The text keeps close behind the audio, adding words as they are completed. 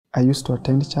I used to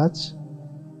attend church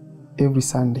every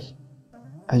Sunday.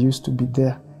 I used to be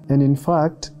there. And in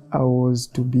fact, I was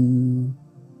to be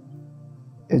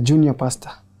a junior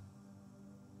pastor.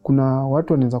 Kuna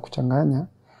watu wanaweza kuchanganya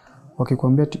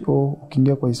wakikwambia ati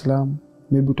ukiingia kwa Islam,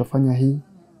 maybe utafanya hii,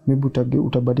 maybe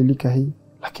utabadilika hii,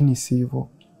 lakini si hivyo.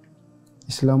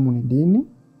 Islamu ni dini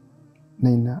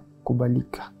na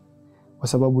inakubalika. Kwa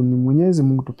sababu ni Mwenyezi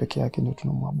Mungu tu pekee yake ndio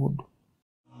tunamwabudu.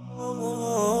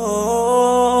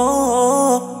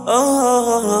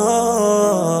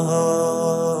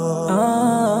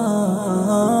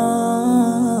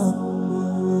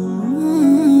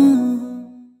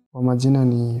 Kwa majina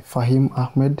ni Fahim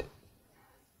Ahmed.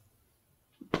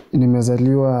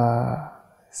 Nimezaliwa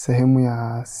sehemu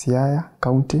ya Siaya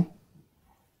County,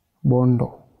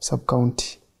 Bondo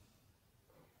Sub-County.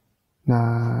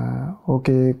 Na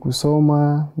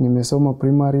kusoma, nimesoma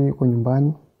primary kwa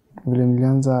nyumbani. Vile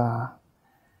nilianza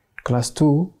class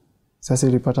 2, sasa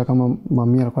ilipata kama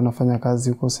mami alikuwa anafanya kazi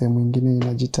huko sehemu nyingine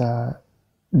inajiita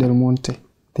Del Monte,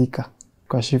 Thika.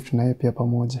 Kwa shift na yeye pia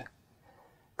pamoja.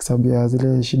 Kwa sababu ya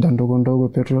zile shida ndogo ndogo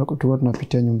pia tulikuwa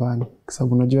tunapitia nyumbani. Kwa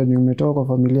sababu unajua nimetoka kwa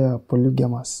familia ya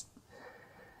polygamous.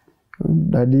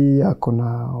 Dadi ako na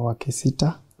wake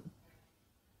 6.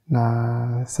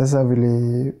 Na sasa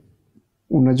vile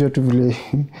unajua tu vile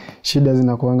shida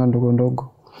zinakuanga ndogo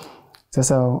ndogo.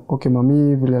 Sasa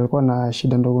mami vile alikuwa na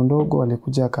shida ndogo ndogo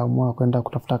alikuja akaamua kwenda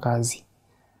kutafuta kazi.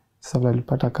 Sasa vile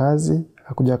alipata kazi,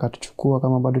 akakuja akatuchukua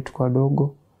kama bado tulikuwa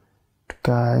wadogo,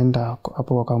 tukaenda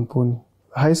hapo kwa kampuni.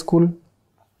 High school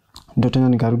ndio tena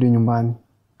nikarudi nyumbani.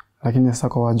 Lakini sasa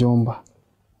kwa wajomba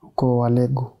huko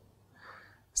Walego.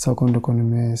 Sasa huko ndiko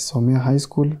nimesomea high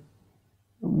school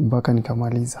mpaka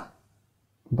nikamaliza.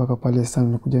 Mpaka pale sasa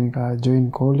nilikuja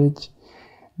nikajoin college.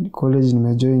 College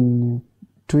nimejoin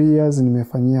 2 years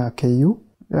nimefanyia KU,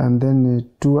 and then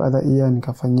 2 other years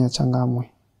nikafanyia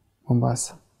Changamwe,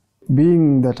 Mombasa.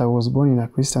 Being that I was born in a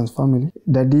Christian family,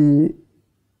 daddy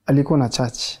alikuwa na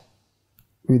church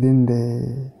within the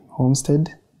homestead.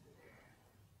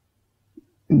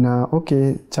 Na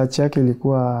church yake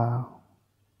ilikuwa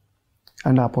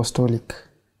under apostolic.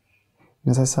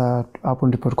 Na sasa hapo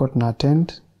ndipo tulikuwa tuna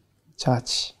attend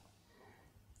church.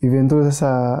 Even though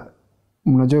sasa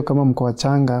mnajua kama mko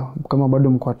wachanga, kama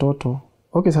bado mko watoto,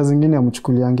 saa zingine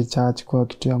hamchukuliangi church kwa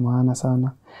kitu ya maana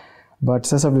sana. But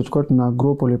sasa vile tulikuwa tuna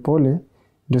grow pole pole,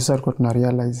 ndio sasa tulikuwa tuna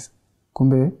realize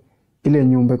kumbe ile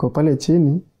nyumba iko pale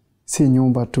chini si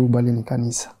nyumba tu bali ni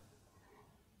kanisa.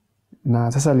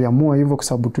 Na sasa aliamua hivyo kwa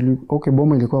sababu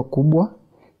boma ilikuwa kubwa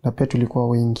na pia tulikuwa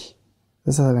wengi.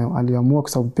 Sasa aliamua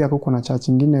kwa sababu pia kuko na church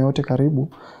nyingine yote karibu,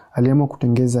 aliamua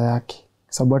kutengeza yake.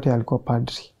 Kwa sababu hata alikuwa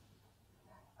padri.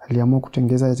 Aliamua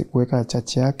kutengeza kuweka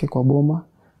church yake kwa boma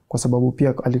kwa sababu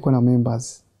pia alikuwa na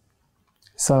members.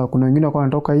 Sasa kuna wengine walikuwa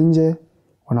wanatoka nje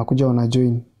wanakuja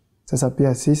wanajoin. Sasa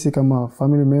pia sisi kama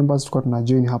family members tulikuwa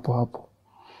tunajoin hapo hapo.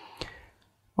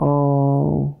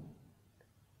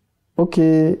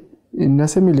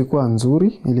 Nasema ilikuwa nzuri,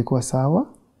 ilikuwa sawa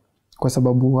kwa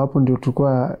sababu hapo ndio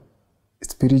tulikuwa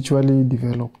spiritually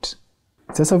developed.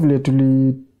 Sasa vile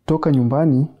tulitoka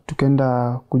nyumbani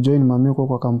tukaenda kujoin mami huko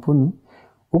kwa kampuni,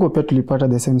 huko pia tulipata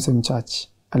the same church.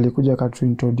 Alikuja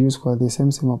akatuintroduce kwa the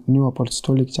same new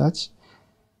apostolic church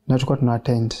na tulikuwa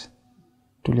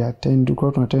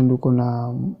tulikuwa tunattend huko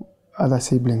na other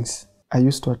siblings. I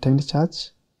used to attend church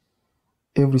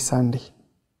every Sunday.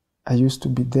 I used to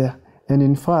be there. And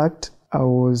in fact, I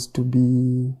was to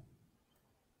be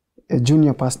a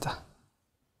junior pastor.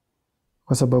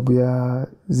 Kwa sababu ya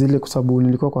zile kwa sababu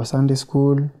nilikuwa kwa Sunday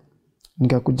school,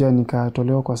 nikakuja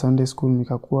nikatolewa kwa Sunday school,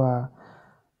 nikakuwa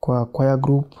kwa choir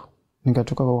group,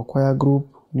 nikatoka kwa choir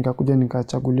group, nikakuja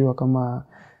nikachaguliwa kama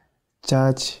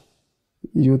church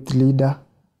youth leader.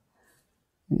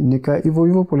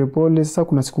 Hivyo pole pole. Sasa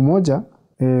kuna siku moja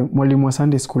mwalimu wa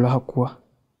Sunday school hakuwa.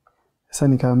 Sasa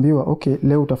nikaambiwa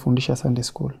leo utafundisha Sunday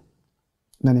school.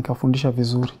 Na nikafundisha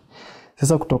vizuri.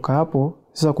 Sasa kutoka hapo,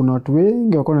 sasa kuna watu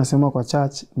wengi wako nasema kwa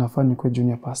church nafaa nikuwe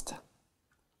junior pastor.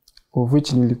 Of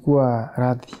which nilikuwa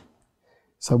radhi.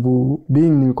 Sababu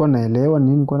nilikuwa naelewa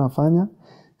nini nilikuwa nafanya,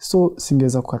 so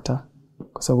singeweza kukataa.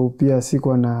 Kwa sababu pia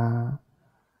sikuwa na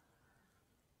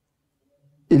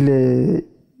ile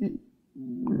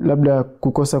labda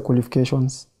kukosa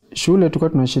qualifications. Shule tulikuwa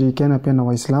tunashirikiana pia na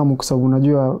Waislamu kwa sababu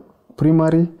unajua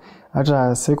primary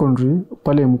hata secondary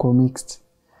pale mko mixed.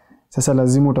 Sasa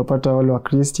lazima utapata wale wa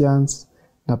Christians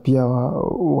na pia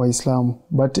Waislamu.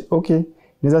 But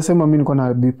naweza sema mimi niko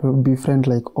na be friend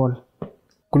like all.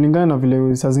 Kulingana na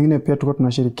vile saa zingine pia tulikuwa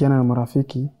tunashirikiana na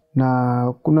marafiki,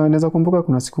 na naweza kumbuka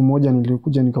kuna siku moja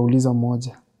nilikuja nikauliza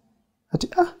mmoja. Ati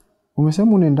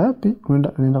Umesema unaenda wapi?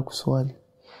 Unaenda kuswali.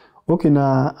 Okay,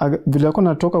 na vile alikuwa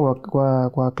natoka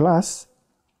kwa class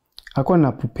alikuwa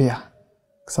na prepare.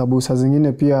 Sababu saa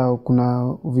zingine pia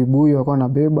kuna vibuyu alikuwa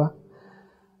anabeba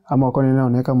ama alikuwa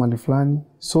anaweka mahali fulani.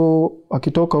 So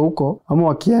akitoka huko ama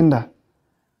wakienda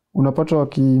unapata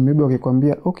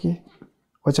wakikwambia okay,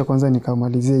 wacha kwanza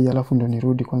nikamalizie hii alafu ndio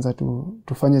nirudi kwanza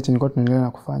tufanye chenye kwa tunaendelea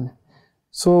na kufanya.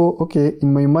 So okay,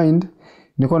 in my mind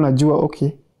nilikuwa najua okay,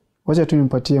 wacha tu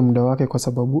nimpatie muda wake kwa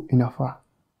sababu inafaa.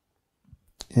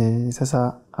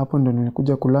 Sasa hapo ndio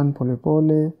nilikuja kulearn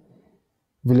pole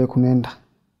vile kunaenda.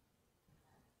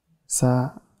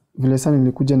 Vile sana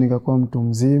nilikuja nikakuwa mtu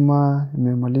mzima,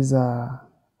 nimemaliza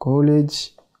college.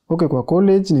 Okay, kwa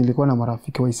college nilikuwa na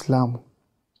marafiki Waislamu.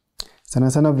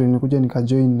 Sana vile nilikuja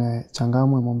nikajoin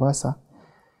Changamwe Mombasa.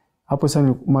 Hapo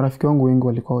sana marafiki wangu wengi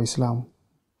walikuwa Waislamu.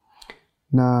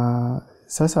 Na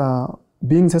sasa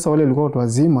wale walikuwa watu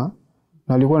wazima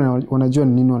na walikuwa wanajua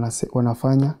ni nini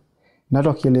wanafanya. Na hata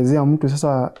wakielezea mtu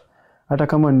sasa hata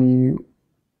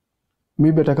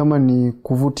kama ni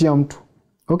kuvutia mtu,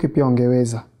 okay, pia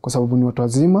wangeweza kwa sababu ni watu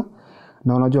wazima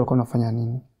na wanajua walikuwa wanafanya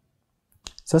nini.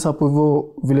 Sasa hapo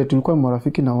hivyo vile tulikuwa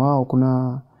marafiki na wao,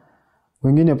 kuna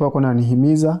wengine pia wako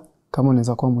wananihimiza kama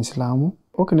naweza kuwa Muislamu.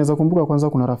 Okay, naweza kumbuka kwanza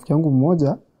kuna rafiki yangu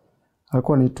mmoja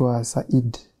alikuwa anaitwa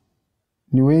Said.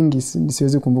 Ni wengi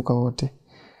siwezi kumbuka wote.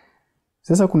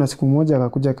 Sasa kuna siku moja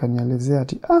akakuja akanielezea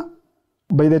ati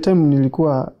by the time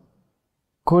nilikuwa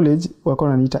college walikuwa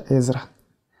wananiita Ezra.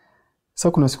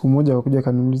 Sasa kuna siku moja akakuja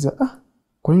akaniuliza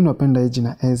kwa nini unapenda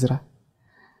jina Ezra?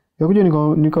 Nikakuja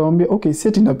nikamwambia okay, si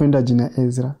eti napenda jina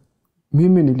Ezra.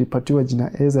 Mimi nilipatiwa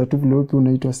jina Ezra tu vile wewe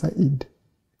unaitwa Said.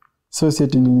 So si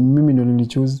eti mimi ndio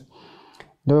nilichoose.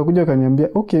 Ndio akakuja akaniambia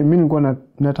okay, mimi nilikuwa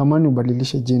natamani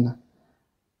ubadilishe jina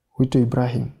uitwe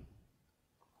Ibrahim.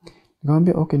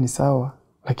 Nikamwambia okay, ni sawa,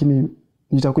 lakini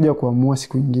nitakuja kuamua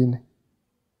siku nyingine.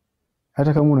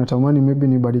 Hata kama unatamani maybe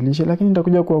nibadilishe, lakini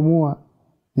nitakuja kuamua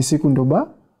ni siku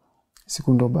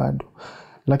ndo bado.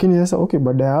 Lakini sasa okay,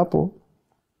 baada ya hapo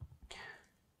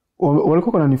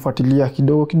walikuwa wananifuatilia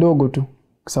kidogo tu.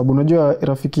 Kwa sababu unajua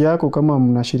rafiki yako kama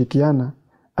mnashirikiana,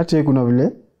 hata yeye kuna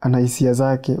vile ana hisia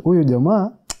zake. Huyu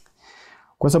jamaa,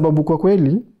 kwa sababu kwa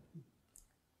kweli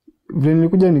vile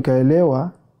nilikuja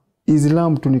nikaelewa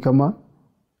Islam tu ni kama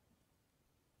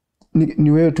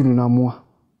ni wewe tu unaamua.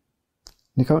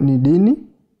 Ni dini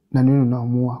na ni wewe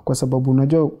unaamua. Kwa sababu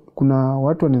unajua kuna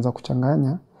watu wanaweza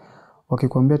kuchanganya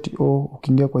wakikwambia ati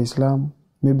ukiingia kwa Islam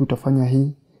maybe utafanya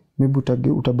hii, maybe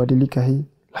utabadilika hii,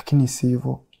 lakini si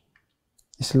hivyo.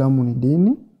 Islamu ni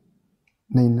dini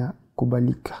na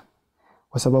inakubalika.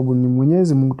 Kwa sababu ni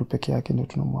Mwenyezi Mungu tu pekee yake ndio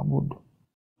tunamwabudu.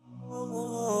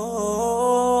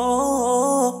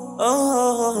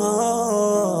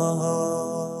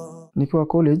 Nikiwa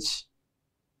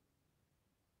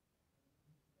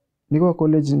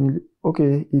college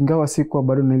okay, ingawa sikuwa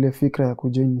bado na ile fikra ya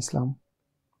kujoin Islam.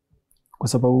 Kwa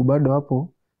sababu bado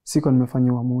hapo sikuwa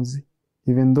nimefanya uamuzi.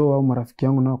 Even though au marafiki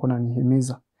yangu nao kuna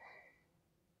nihimiza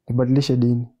nibadilishe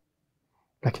dini.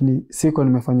 Lakini sikuwa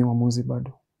nimefanya uamuzi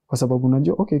bado. Kwa sababu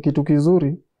unajua okay, kitu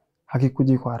kizuri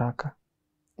hakikuji kwa haraka.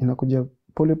 Inakuja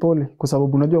pole. Kwa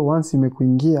sababu unajua once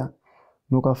imekuingia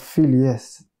na uka feel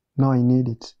yes, now I need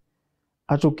it.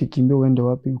 Hata ukikimbia uende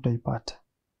wapi utaipata.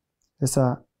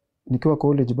 Sasa nikiwa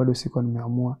college bado sikuwa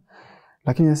nimeamua.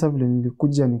 Lakini sasa vile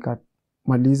nilikuja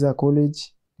nikamaliza college,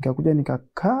 nikakuja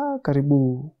nikakaa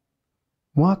karibu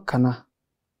mwaka na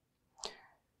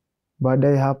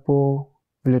baadaye hapo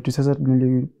vile tu sasa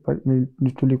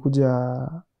tulikuja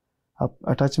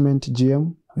attachment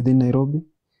GM within Nairobi.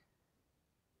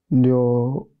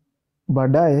 Ndio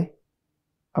baadaye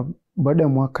baada ya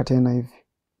mwaka tena hivi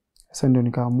sasa ndio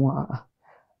nikaamua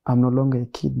I'm no longer a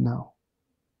kid now.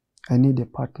 I need a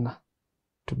partner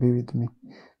to be with me.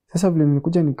 Sasa vile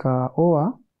nilikuja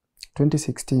nikaoa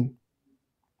 2016.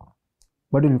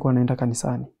 Bado nilikuwa naenda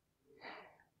kanisani.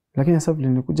 Lakini sasa vile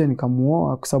nilikuja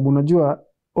nikamuoa kwa sababu unajua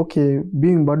okay,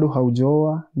 being bado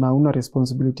haujaoa na una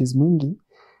responsibilities mingi,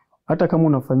 hata kama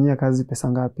unafanyia kazi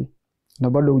pesa ngapi na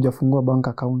bado hujafungua bank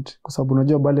account, kwa sababu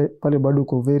unajua pale bado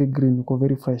uko very green, uko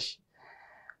very fresh.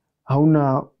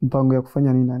 Hauna mpango ya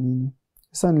kufanya nini na nini.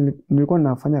 Sasa nilikuwa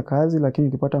nafanya kazi lakini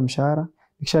nikipata mshahara,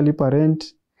 nikishalipa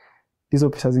rent, hizo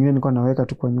pesa zingine nilikuwa naweka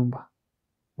tu kwa nyumba.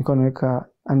 Nilikuwa naweka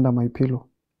under my pillow.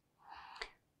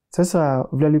 Sasa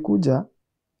vile alikuja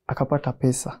akapata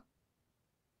pesa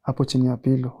hapo chini ya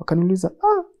pillow. Akaniuliza,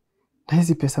 na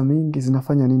hizi pesa mingi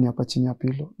zinafanya nini hapa chini ya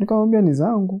pillow? Nikamwambia ni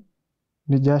zangu.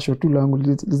 Ni jasho tu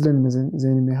langu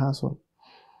zile nimehustle.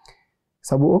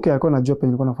 Sababu okay, alikuwa anajua penye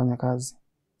nilikuwa nafanya kazi.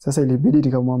 Sasa ilibidi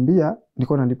nikamwambia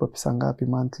nilikuwa nalipa pesa ngapi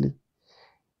monthly.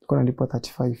 nilikuwa nalipwa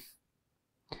 35.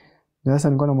 Na sasa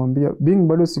nilikuwa namwambia being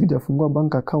bado sijafungua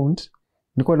bank account,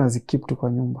 nilikuwa nazikeep tu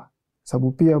kwa nyumba.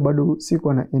 Sababu pia bado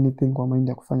sikuwa na anything kwa mind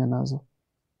ya kufanya nazo.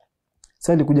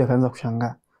 Sasa nilikuja akaanza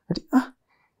kushangaa. Ati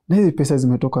na hizi pesa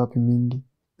zimetoka wapi mingi?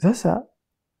 Sasa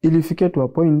ilifikia to a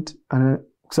point kwa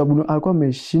sababu alikuwa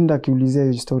ameshinda akiulizia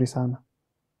hiyo story sana.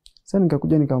 Sasa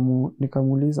nikakuja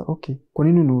nikamuuliza, okay, kwa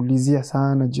nini unaulizia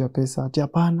sana juu ya pesa? Ati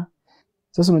hapana.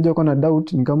 Sasa unajua kwa na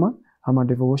doubt ni kama ama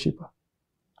devil worshipper.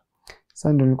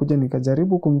 Sasa ndio nilikuja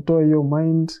nikajaribu kumtoa hiyo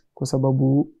mind kwa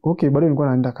sababu okay, bado nilikuwa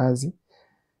naenda kazi.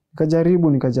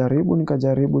 Nikajaribu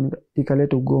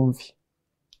ikaleta ugomvi.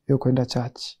 Hiyo kwenda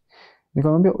church.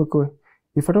 Nikamwambia okay,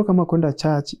 ifuatayo kama kwenda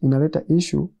church inaleta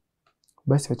issue,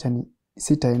 basi acha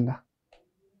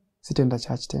sitaenda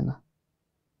church tena.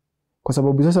 Kwa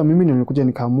sababu sasa mimi nilikuja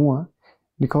nikaamua,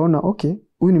 nikaona okay,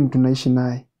 huyu ni mtu naishi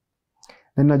naye.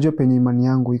 Na ninajua penye imani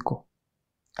yangu iko.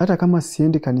 Hata kama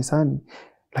siendi kanisani,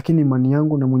 lakini imani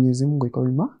yangu na Mwenyezi Mungu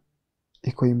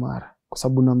iko imara kwa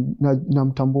sababu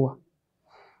namtambua.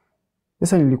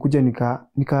 Sasa nilikuja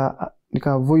nika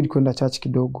avoid kwenda church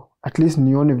kidogo. At least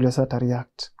nione vile sasa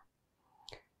react.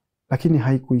 Lakini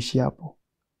haikuishi hapo.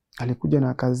 Alikuja na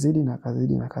akazidi.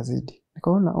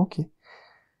 Nikaona okay.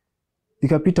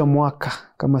 Ikapita mwaka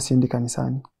kama siendi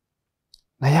kanisani.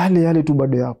 Na yale tu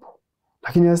bado yapo.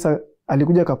 Lakini sasa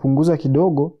alikuja akapunguza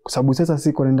kidogo kwa sababu sasa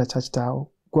siko naenda church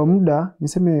tao. Kwa muda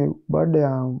niseme baada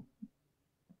ya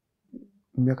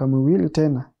miaka miwili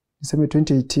tena, niseme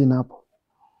 2018 hapo.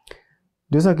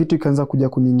 Ndio sasa kitu ikaanza kuja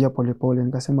kuniingia polepole.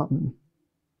 Nikasema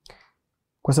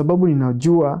kwa sababu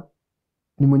ninajua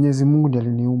ni Mwenyezi Mungu ndiye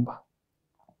aliniumba.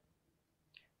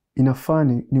 Inafaa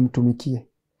nimtumikie.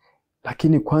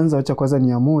 Lakini kwanza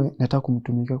niamue nataka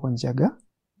kumtumikia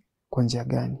kwa njia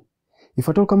gani.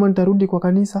 Ifuatayo kama nitarudi kwa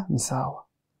kanisa ni sawa.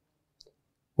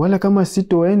 Wala kama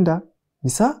sitoenda ni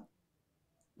sawa.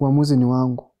 Uamuzi ni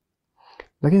wangu.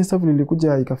 Lakini sasa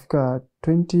nilikuja ikafika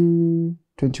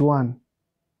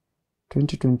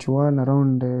 2021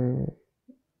 around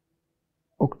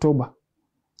October.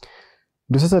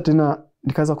 Ndio sasa tena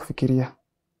nikaanza kufikiria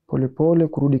polepole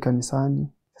kurudi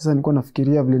kanisani. Sasa nilikuwa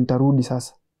nafikiria vile nitarudi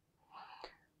sasa.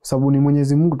 Kwa sababu ni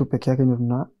Mwenyezi Mungu tu peke yake ndio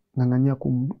tunang'ang'ania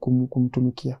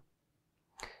kumtumikia.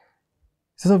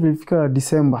 Sasa vilifika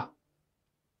Disemba.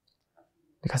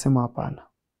 Nikasema hapana.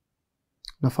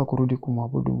 Nafaa kurudi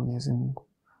kumwabudu Mwenyezi Mungu.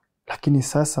 Lakini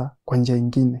sasa kwa njia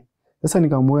nyingine. Sasa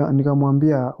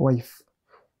nikamwambia wife,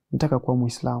 nataka kuwa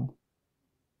Muislamu.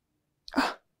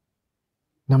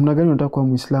 Namna gani unataka kuwa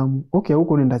Muislamu? Okay,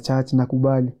 huko unaenda church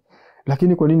nakubali.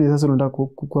 Lakini kwa nini sasa unataka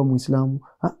kuwa Muislamu?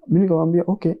 Mimi nikamwambia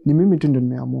okay, ni mimi tu ndio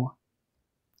nimeamua.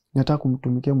 Nataka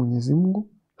kumtumikia Mwenyezi Mungu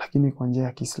lakini kwa njia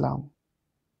ya Kiislamu.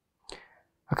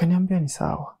 Akaniambia ni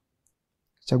sawa.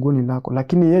 Chaguo ni lako.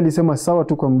 Lakini yeye alisema sawa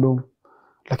tu kwa mdomo.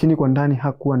 Lakini kwa ndani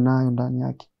hakuwa nayo ndani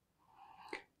yake.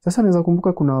 Sasa naweza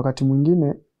kumbuka kuna wakati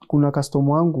mwingine kuna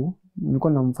customer wangu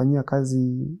nilikuwa namfanyia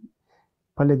kazi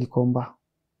pale Gikomba.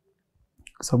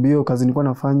 Kwa sababu hiyo kazi nilikuwa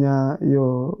nafanya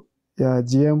hiyo ya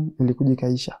GM ilikuja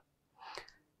ikaisha.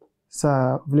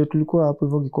 Sasa vile tulikuwa hapo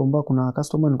hivyo Gikomba kuna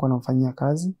customer nilikuwa namfanyia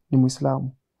kazi ni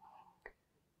Muislamu.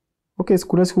 Okay,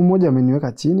 kuna siku moja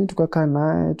ameniweka chini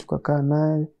tukakaa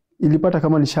naye ilipata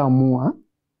kama nishaamua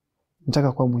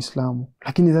nataka kuwa Muislamu.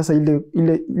 Lakini sasa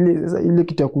ile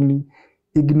kitu ya kuni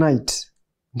ignite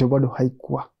ndio bado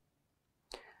haikuwa.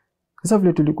 Sasa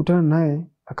vile tulikutana naye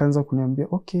akaanza kuniambia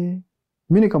okay.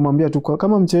 Mimi nikamwambia tu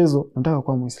kama mchezo nataka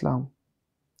kuwa Muislamu.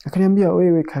 Akaniambia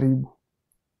wewe karibu.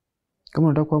 Kama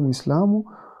unataka kuwa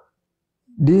Muislamu,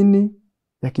 dini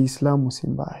ya Kiislamu si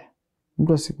mbaya.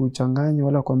 Mtu asikuchanganye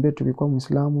wala kuambia tukikuwa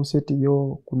Muislamu seti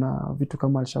kuna vitu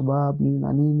kama al-Shabab nini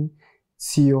na nini,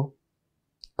 sio.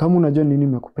 Kama unajua nini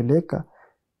imekupeleka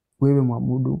wewe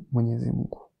muabudu Mwenyezi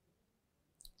Mungu.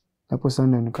 Hapo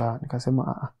sana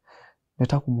nikasema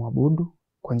nataka kumwabudu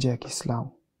kwa njia ya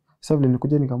Kiislamu. Sasa vile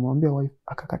nilikuja nikamwambia wife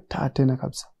akakataa tena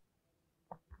kabisa.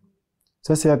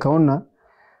 Sasa akaona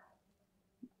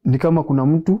ni kama kuna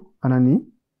mtu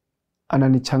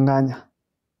ananichanganya.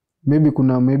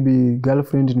 Maybe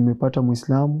girlfriend nimepata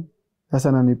Muislamu. Sasa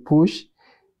ananipush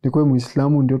nikuwe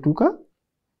Muislamu ndio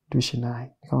tuishi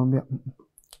naye. Nikamwambia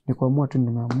nikuamua tu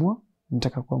nimeamua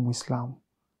nataka kuwa Muislamu.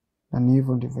 Na ni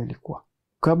hivyo ndivyo ilikuwa.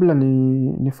 Kabla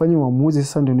nifanye uamuzi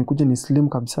sasa ndio nikuje ni slim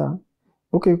kabisa.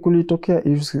 Okay, kulitokea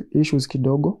issues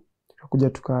kidogo. Tukakuja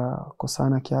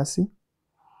tukakosana kiasi.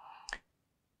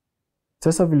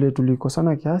 Sasa vile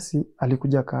tulikosana kiasi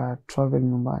alikuja ka travel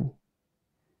nyumbani.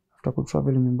 After ku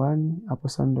travel nyumbani hapo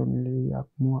sasa ndio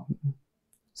niliamua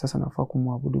sasa nafaa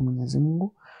kumwabudu Mwenyezi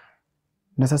Mungu.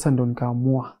 Na sasa ndio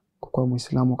nikaamua kuwa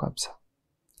Muislamu kabisa.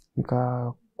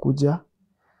 kuja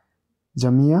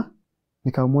Jamia,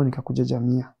 nikaamua nikakuja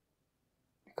Jamia.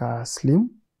 Nika slim.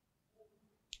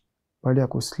 Baada ya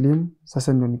kuslim,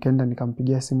 sasa ndio nikaenda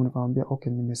nikampigia simu nikamwambia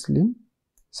okay, nimeslim.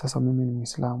 Sasa mimi ni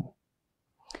Muislamu.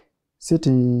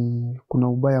 Siti kuna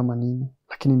ubaya ama nini,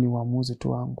 lakini ni uamuzi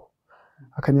tu wangu.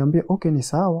 Akaniambia okay, ni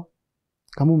sawa.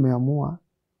 Kama umeamua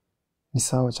ni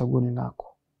sawa, chaguo ni lako.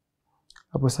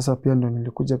 Hapo sasa pia ndio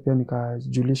nilikuja pia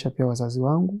nikajulisha pia wazazi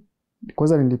wangu.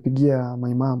 Kwanza nilipigia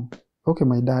my mom, okay,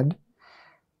 my dad.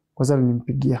 Kwanza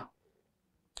nilimpigia.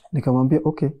 Nikamwambia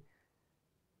okay.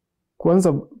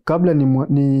 Kwanza kabla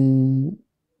mimi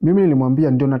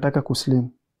nilimwambia ndio nataka kuslim.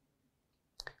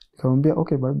 Nikamwambia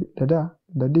okay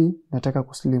dadi nataka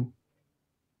kuslim.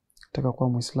 Nataka kuwa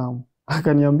Muislamu.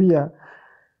 Akaniambia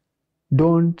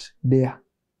don't dare.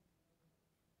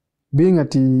 Being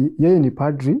ati yeye ni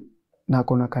padri na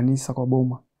ako na kanisa kwa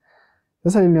boma.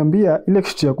 Sasa aliniambia ile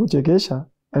kitu ya kuchekesha,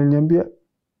 aliniambia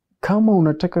kama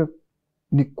unataka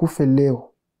nikufe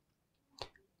leo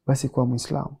basi kuwa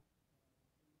Muislamu.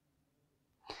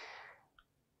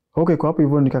 Okay, kwa hapo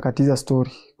hivyo nikakatiza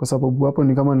story kwa sababu hapo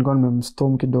ni kama nilikuwa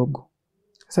nimemstorm kidogo.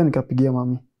 Sasa nikapigia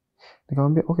mami.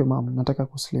 Nikamwambia okay mama, nataka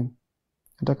kuslim.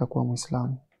 Nataka kuwa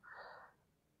Muislamu.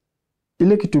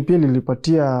 Ile kitu pia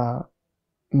nilipatia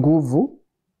nguvu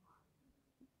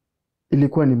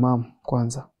ilikuwa ni mama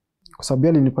kwanza. Kwa sababu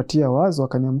alinipatia wazo,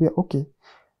 akaniambia okay,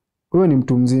 wewe ni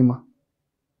mtu mzima.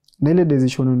 Na ile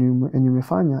decision yenye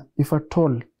umefanya if at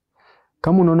all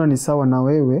kama unaona ni sawa na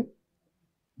wewe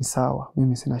ni sawa,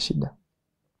 mimi sina shida.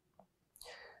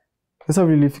 Sasa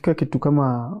vilifika kitu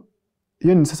kama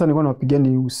hiyo ni sasa nilikuwa napigia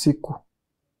ni usiku.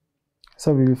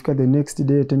 Sasa vilifika the next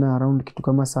day tena around kitu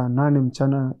kama saa 8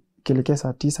 mchana kielekea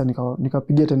saa 9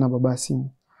 nikapigia tena baba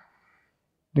simu.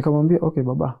 Nikamwambia okay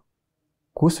baba,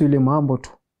 kuhusu ile mambo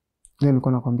tu ile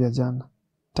nilikuwa nakwambia jana,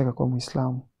 nataka kuwa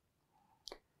Muislamu.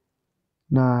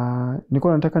 Na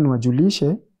nilikuwa nataka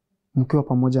niwajulishe mkiwa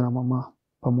pamoja na mama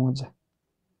pamoja.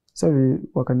 Sasa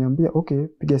wakaniambia okay,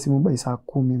 piga simu by saa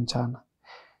 10 mchana.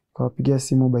 Nikawapigia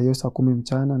simu by saa 10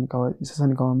 mchana, sasa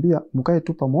nikamwambia mkae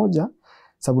tu pamoja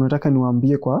sababu nataka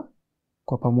niwaambie kwa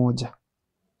pamoja.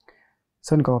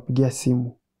 Sasa nikawapigia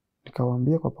simu.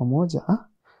 Nikawaambia kwa pamoja,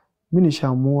 mimi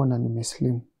nishaamua na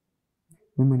nimeslimu.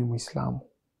 Mimi ni Muislamu.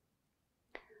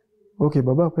 Okay,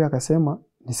 baba pia akasema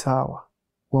ni sawa.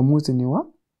 Uamuzi ni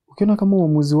ukiona kama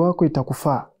uamuzi wako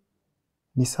itakufaa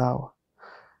ni sawa.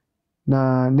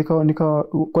 Na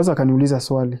kwanza akaniuliza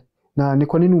swali, na ni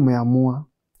kwa nini umeamua?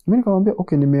 Mimi nikamwambia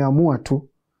okay, nimeamua tu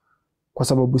kwa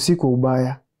sababu si kwa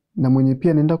ubaya, na mwenye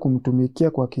pia naenda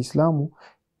kumtumikia kwa Kiislamu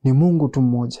ni Mungu tu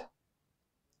mmoja.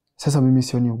 Sasa mimi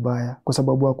sioni ubaya kwa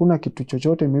sababu hakuna kitu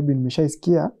chochote maybe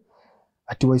nimeshaisikia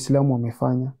ati Waislamu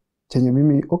wamefanya chenye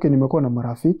mimi okay, nimekuwa na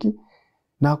marafiki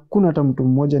na hakuna hata mtu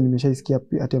mmoja nimeshaisikia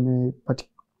ati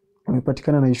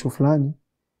amepatikana na issue fulani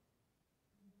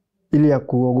ili ya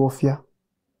kuogofya.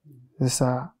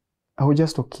 Sasa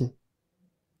just okay.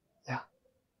 Yeah.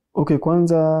 Okay,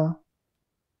 kwanza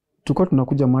tulikuwa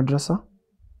tunakuja madrasa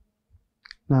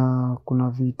na kuna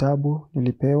vitabu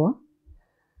nilipewa.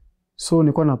 So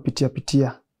nilikuwa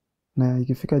napitia na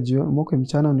ikifika jioni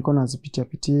mchana nilikuwa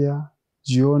nazipitia,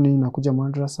 jioni nakuja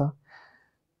madrasa.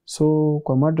 So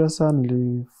kwa madrasa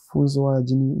nilifunzwa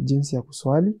jinsi ya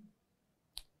kuswali.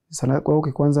 Sana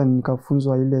kwa kwanza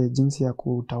nikafunzwa ile jinsi ya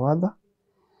kutawadha.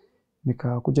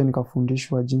 Nikakuja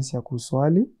nikafundishwa jinsi ya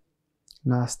kuswali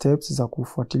na steps za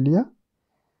kufuatilia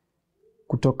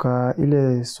kutoka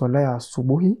ile swala ya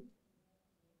asubuhi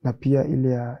na pia ile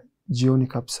ya jioni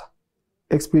kabisa.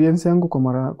 Experience yangu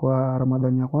kwa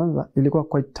Ramadhani ya kwanza ilikuwa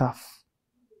quite tough.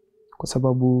 Kwa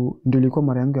sababu ndio ilikuwa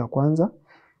mara yangu ya kwanza.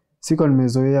 Sikuwa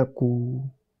nimezoea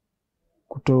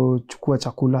kutochukua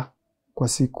chakula kwa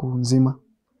siku nzima.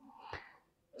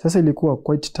 Sasa ilikuwa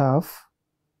quite tough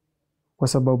kwa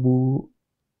sababu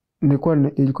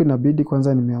ilikuwa inabidi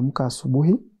kwanza nimeamka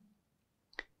asubuhi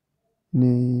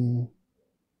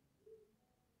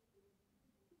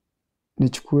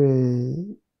nichukue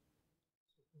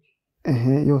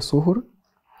hiyo suhur.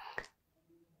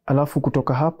 Alafu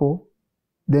kutoka hapo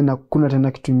then hakuna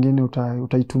tena kitu kingine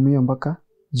utaitumia mpaka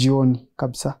jioni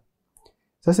kabisa.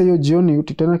 Sasa hiyo jioni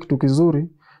tena kitu kizuri,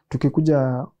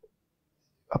 tukikuja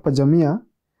hapa Jamia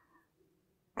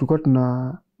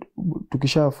tulikuwa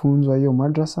tukishafunzwa hiyo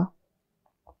madrasa,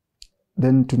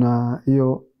 then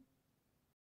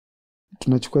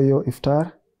tunachukua hiyo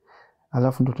iftar,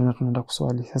 alafu ndo tunaenda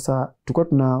kuswali. Sasa tulikuwa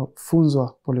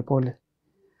tunafunzwa polepole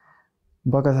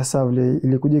mpaka sasa vile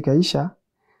ilikuja ikaisha.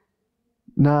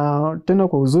 Na tena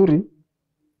kwa uzuri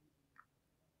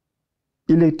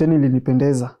ile tena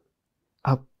ilinipendeza.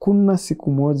 Hakuna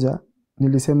siku moja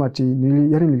nilisema ati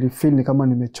yani nilifeel ni kama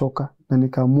nimechoka na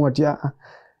nikaamua ati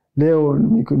leo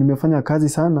nimefanya kazi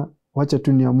sana, wacha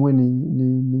tu niamue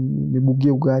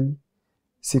nibugie ugali.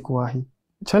 Sikuwahi.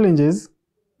 Challenges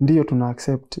ndio tuna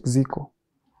accept ziko.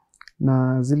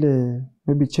 Na zile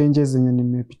maybe changes zenye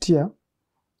nimepitia,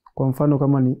 kwa mfano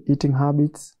kama ni eating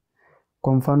habits,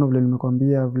 kwa mfano vile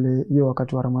nimekwambia vile hiyo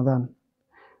wakati wa Ramadhan.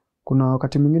 Kuna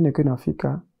wakati mwingine kwa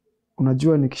inafika,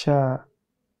 unajua nikisha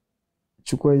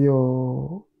chukua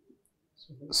hiyo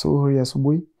suhuri ya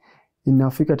asubuhi,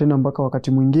 inafika tena mpaka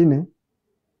wakati mwingine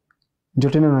ndio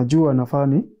tena najua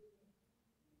nafaa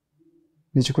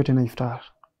nichukue tena iftar.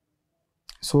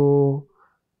 So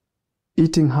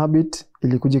eating habit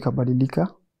ilikuja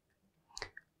ikabadilika.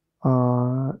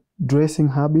 Dressing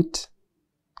habit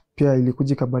pia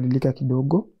ilikuja ikabadilika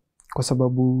kidogo, kwa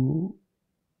sababu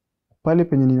pale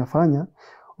penye ninafanya,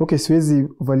 siwezi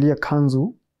valia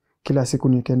kanzu kila siku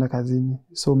nikienda kazini.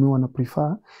 So mimi wana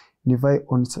prefer nivae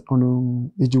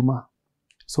on Ijumaa.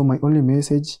 So my only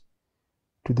message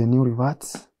to the new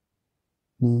reverts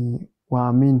ni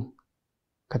waamini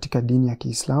katika dini ya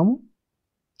Kiislamu,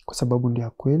 kwa sababu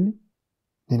ndio kweli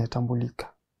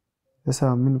inatambulika.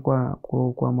 Sasa mimi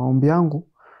kwa maombi yangu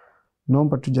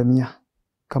naomba tu jamii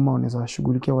kama wanaweza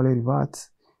shughulikia wale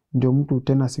reverts, ndio mtu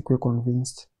tena sikuwe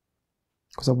convinced.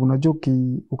 Kwa sababu unajua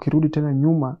ukirudi tena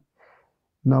nyuma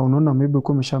na unaona maybe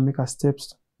uko umeshameka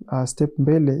step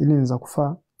mbele ili inaweza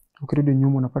kufaa, ukirudi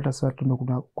nyuma unapata sasa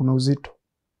kuna uzito.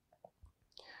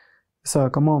 Sasa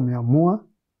kama umeamua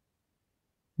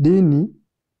dini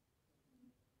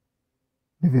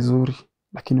ni vizuri,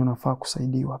 lakini unafaa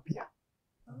kusaidiwa pia.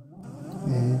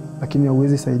 Lakini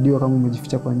hauwezi saidiwa kama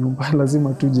umejificha kwa nyumba.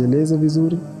 Lazima tujieleze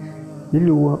vizuri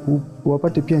ili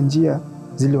wapate pia njia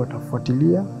zile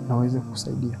watafuatilia na waweze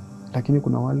kusaidia. Lakini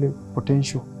kuna wale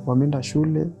potential wameenda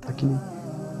shule lakini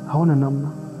hawana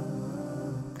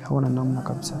namna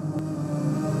kabisa.